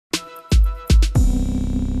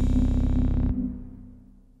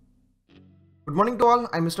Good morning to all.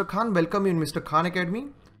 I'm Mr. Khan. Welcome you in Mr. Khan Academy.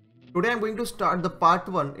 Today I'm going to start the part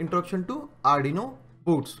 1 introduction to Arduino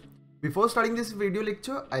boards. Before starting this video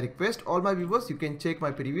lecture, I request all my viewers you can check my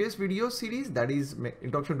previous video series, that is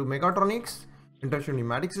introduction to mechatronics, introduction to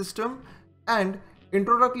pneumatic system, and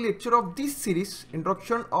introductory lecture of this series,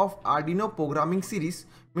 introduction of Arduino programming series.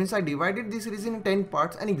 Means I divided this series in 10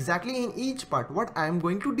 parts, and exactly in each part what I am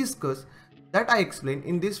going to discuss that I explain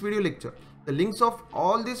in this video lecture. The links of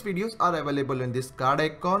all these videos are available in this card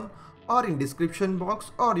icon or in description box,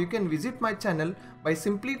 or you can visit my channel by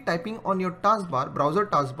simply typing on your taskbar, browser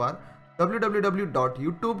taskbar,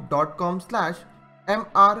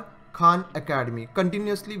 www.youtube.com/mrkhanacademy.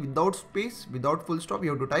 Continuously, without space, without full stop, you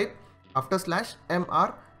have to type after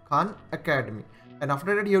 /mrkhanacademy, and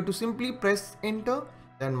after that you have to simply press enter.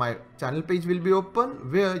 Then my channel page will be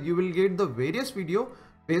open where you will get the various video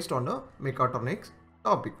based on a mechatronics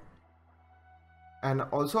topic. And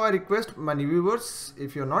also I request my viewers,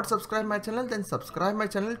 if you're not subscribed my channel, then subscribe my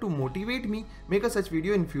channel to motivate me make a such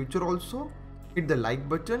video in future. Also hit the like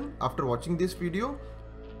button after watching this video,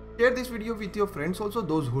 share this video with your friends also,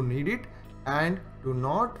 those who need it, and do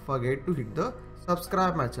not forget to hit the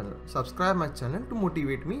subscribe my channel to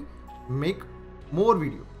motivate me make more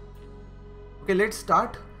video. Okay, let's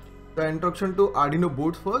start the introduction to Arduino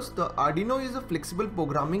board first. The Arduino is a flexible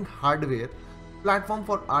programming hardware platform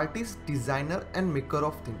for artists, designer and maker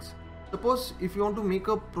of things. Suppose if you want to make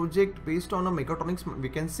a project based on a mechatronics, we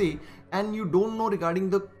can say, and you don't know regarding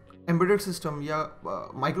the embedded system,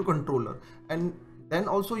 microcontroller, and then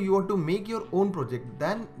also you want to make your own project,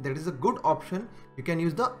 then there is a good option. You can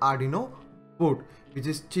use the Arduino board, which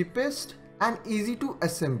is cheapest and easy to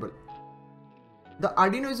assemble. The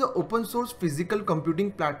Arduino is an open source physical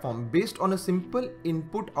computing platform based on a simple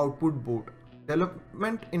input-output board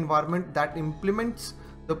development environment that implements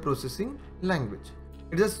the processing language.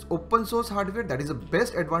 It is open source hardware. That is the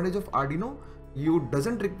best advantage of Arduino. You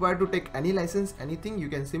doesn't require to take any license, anything. You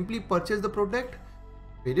can simply purchase the product.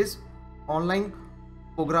 Various online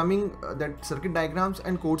programming that circuit diagrams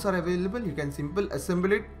and codes are available. You can simply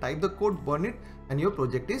assemble it, type the code, burn it, and your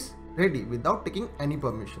project is ready without taking any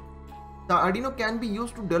permission. The Arduino can be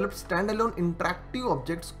used to develop standalone interactive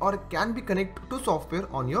objects or can be connected to software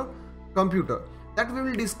on your computer. That we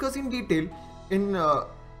will discuss in detail in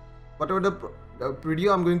whatever the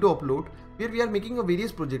video I'm going to upload, where we are making a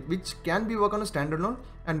various project which can be work on a standalone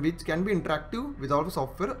and which can be interactive without a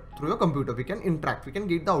software through your computer. We can interact, we can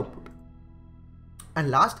get the output.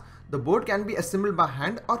 And last, the board can be assembled by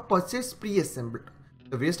hand or purchased pre-assembled.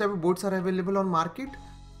 The various type of boards are available on market.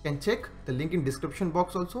 You can check the link in description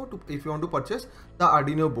box also if you want to purchase the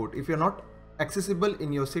Arduino board if you're not accessible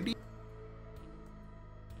in your city.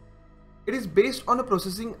 It is based on a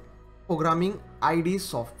processing programming IDE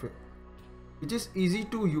software, which is easy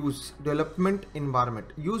to use development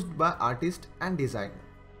environment used by artists and designer.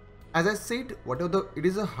 As I said, it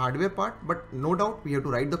is a hardware part, but no doubt we have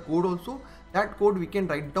to write the code also. That code we can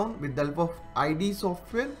write down with the help of IDE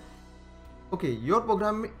software. Okay, your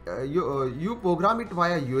program you program it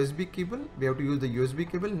via USB cable. We have to use the USB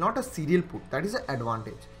cable, not a serial port. That is an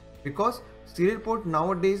advantage, because serial port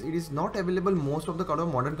nowadays it is not available most of the kind of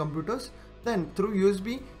modern computers. Then through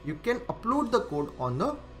USB you can upload the code on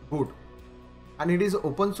the board, and it is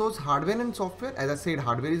open source hardware and software. As I said,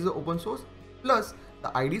 hardware is open source, plus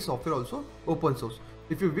the IDE software also open source.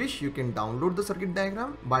 If you wish, you can download the circuit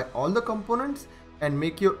diagram, buy all the components and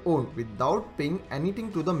make your own without paying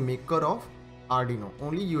anything to the maker of Arduino.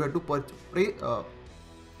 Only you have to pay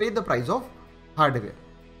the price of hardware.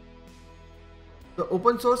 The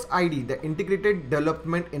open source IDE, the integrated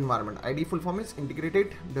development environment, IDE full form is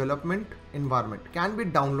integrated development environment, can be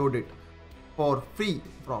downloaded for free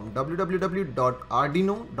from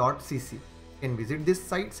www.arduino.cc. You can visit this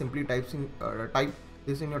site, simply type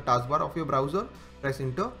this in your taskbar of your browser, press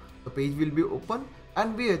enter, the page will be open,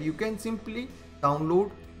 and where you can simply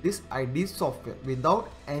download this IDE software without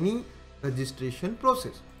any registration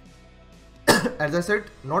process. As I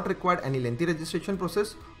said, not required any lengthy registration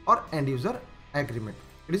process or end user agreement.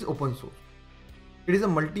 It is open source. It is a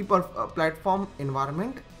multi-platform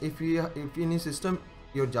environment. If in a system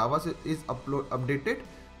your Java is updated,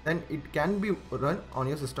 then it can be run on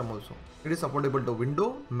your system also. It is supportable to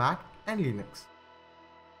Windows, Mac and Linux.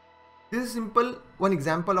 This is simple one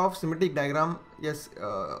example of schematic diagram. Yes,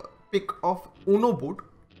 pic of Uno board.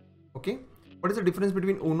 Okay, what is the difference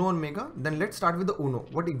between Uno and Mega? Then let's start with the Uno.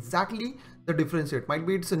 What exactly the difference? It might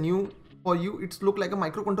be it's a new for you. It's look like a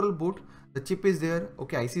microcontroller board. The chip is there.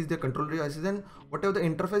 Okay, IC is there, controller IC. Then whatever the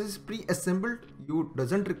interface is pre-assembled, you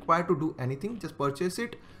doesn't require to do anything. Just purchase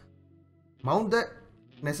it, mount the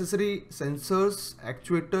necessary sensors,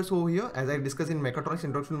 actuators over here as I discussed in mechatronics,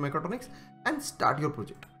 introduction to mechatronics, and start your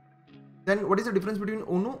project. Then what is the difference between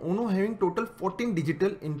UNO? UNO having total 14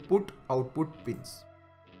 digital input output pins.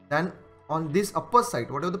 Then on this upper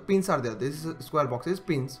side, whatever the pins are there, this is square boxes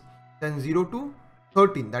pins, then 0 to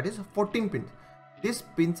 13, that is 14 pins. These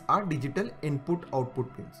pins are digital input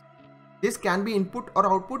output pins. This can be input or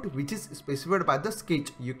output which is specified by the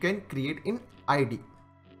sketch you can create in ID.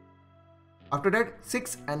 After that,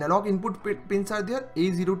 6 analog input pins are there,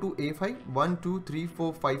 A0 to A5, 1, 2, 3,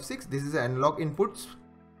 4, 5, 6. This is analog inputs.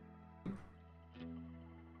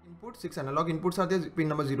 6 analog inputs are there, pin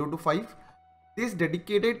number 0 to 5. These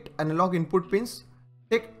dedicated analog input pins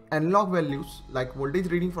take analog values like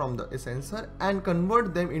voltage reading from the sensor and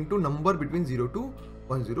convert them into number between 0 to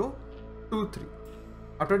 1023.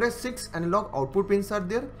 After that, 6 analog output pins are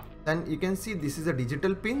there. Then you can see this is the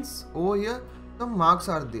digital pins. Over here the marks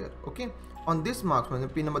are there. Okay, on this marks,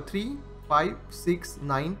 pin number 3, 5, 6,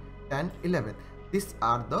 9, 10, 11. These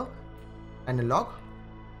are the analog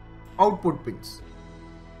output pins.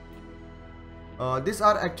 These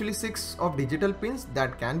are actually 6 of digital pins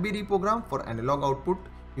that can be reprogrammed for analog output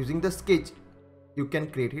using the sketch you can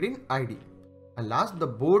create it in ID. And last, the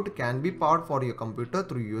board can be powered for your computer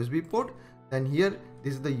through USB port. Then here,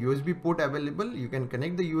 this is the USB port available. You can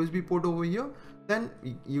connect the USB port over here. Then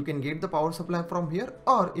you can get the power supply from here,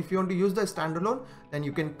 or if you want to use the standalone, then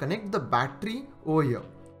you can connect the battery over here.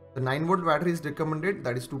 The 9-volt battery is recommended,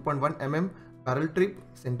 that is 2.1 mm barrel trip,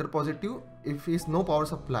 center positive. If is no power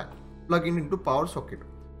supply, plug in into power socket.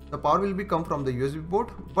 The power will be come from the USB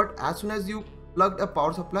port, but as soon as you plug a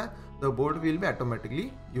power supply, the board will be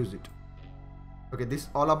automatically use it. Okay, this is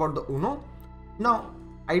all about the UNO. Now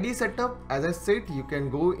ID setup, as I said, you can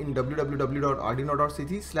go in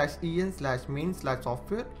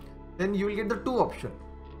www.arduino.cc/en/main/software. Then you will get the two options.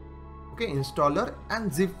 Okay, installer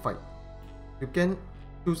and zip file. You can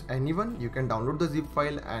choose anyone. You can download the zip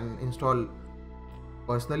file and install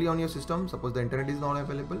personally on your system. Suppose the internet is not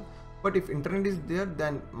available. But if internet is there,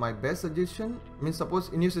 then my best suggestion means, suppose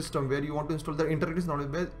in your system where you want to install, the internet is not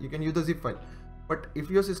available, you can use the zip file. But if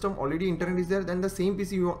your system already internet is there, then the same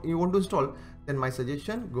PC you want to install, then my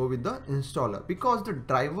suggestion, go with the installer, because the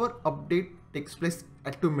driver update takes place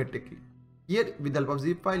automatically. Here with the help of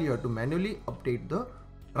zip file, you have to manually update the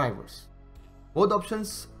drivers. Both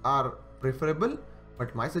options are preferable,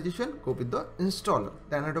 but my suggestion, go with the installer.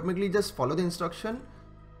 Then automatically just follow the instruction,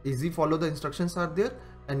 easy follow the instructions are there,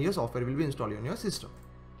 and your software will be installed on your system.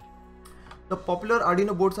 The popular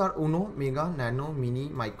Arduino boards are UNO, Mega, Nano, Mini,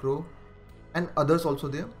 Micro, and others also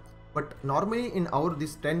there. But normally in our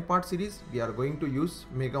this 10-part series, we are going to use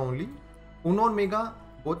Mega only. UNO and Mega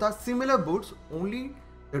both are similar boards, only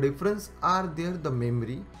the difference are there the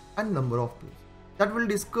memory and number of pins. That we'll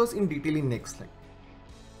discuss in detail in next slide.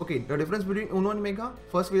 Okay, the difference between UNO and Mega.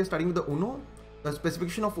 First we are starting with the UNO. The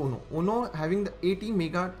specification of UNO. UNO having the 80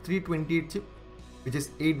 Mega 328 chip, which is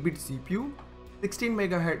 8-bit CPU, 16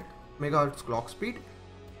 megahertz clock speed,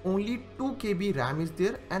 only 2 KB RAM is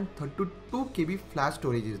there, and 32 KB flash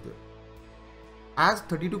storage is there. As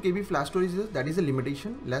 32 KB flash storage is there, that is a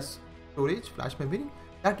limitation, less storage, flash memory,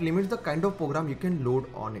 that limits the kind of program you can load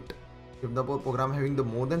on it. If the program having the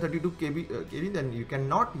more than 32 KB, then you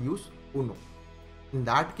cannot use UNO. In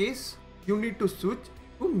that case, you need to switch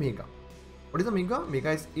to Mega. What is the Mega?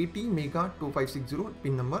 Mega is 80 Mega 2560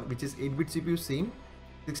 pin number, which is 8-bit CPU same,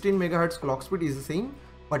 16 megahertz clock speed is the same,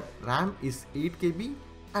 but RAM is 8 KB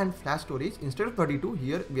and flash storage instead of 32,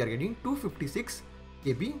 here we are getting 256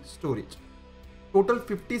 KB storage. Total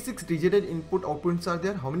 56 digital input outputs are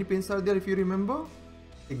there. How many pins are there if you remember?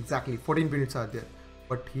 Exactly 14 pins are there.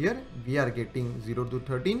 But here we are getting 0 to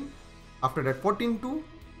 13. After that 14 to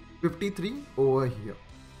 53 over here.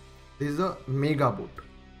 This is a Mega board.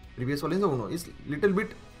 Previous one is the UNO. It's little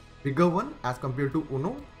bit bigger one as compared to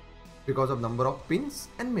UNO because of number of pins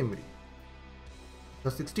and memory.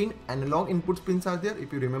 The 16 analog input pins are there.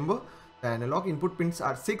 If you remember, the analog input pins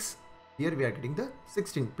are 6. Here we are getting the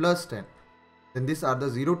 16 plus 10. Then these are the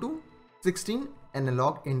 0 to 16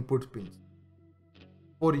 analog input pins.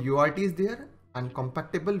 4 UART is there and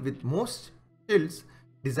compatible with most shields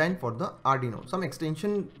designed for the Arduino. Some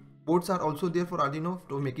extension boards are also there for Arduino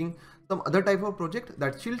to making some other type of project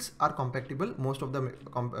that shields are compatible. Most of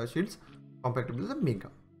the shields compatible with the Mega.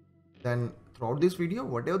 Then throughout this video,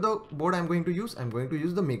 whatever the board I'm going to use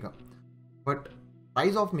the Mega. But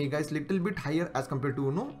price of Mega is little bit higher as compared to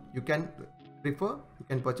UNO. You can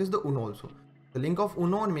purchase the UNO also. The link of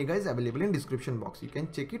UNO and Mega is available in description box. You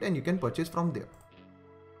can check it and you can purchase from there.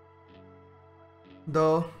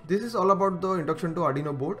 This is all about the introduction to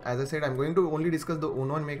Arduino board. As I said, I'm going to only discuss the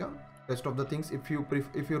UNO and Mega. rest of the things. If you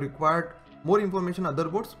require more information other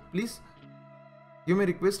boards, please give me a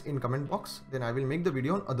request in comment box, then I will make the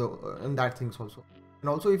video on other and that things also. And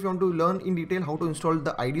also if you want to learn in detail how to install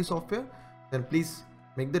the ID software, then please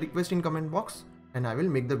make the request in comment box and I will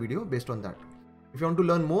make the video based on that. If you want to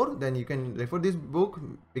learn more, then you can refer this book,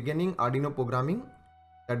 Beginning Arduino Programming.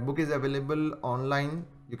 That book is available online.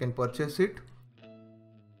 You can purchase it.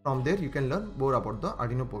 From there you can learn more about the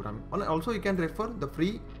Arduino programming. And also you can refer the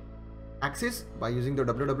free access by using the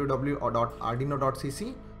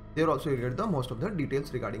www.arduino.cc. There also you get the most of the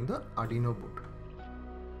details regarding the Arduino board.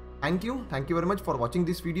 Thank you very much for watching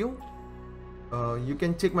this video. You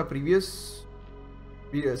can check my previous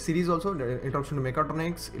series also, the Introduction to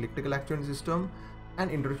Mechatronics, Electrical Actuation System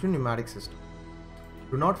and Introduction to Pneumatic System.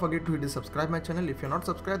 Do not forget to hit the subscribe my channel. If you're not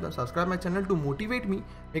subscribed, then subscribe my channel to motivate me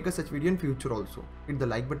make a such video in future also. Hit the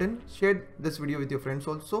like button, share this video with your friends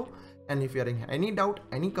also, and if you are having any doubt,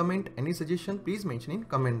 any comment, any suggestion, please mention in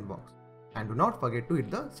comment box. And do not forget to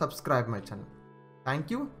hit the subscribe my channel.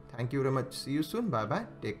 Thank you very much. See you soon. Bye bye.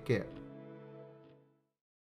 Take care.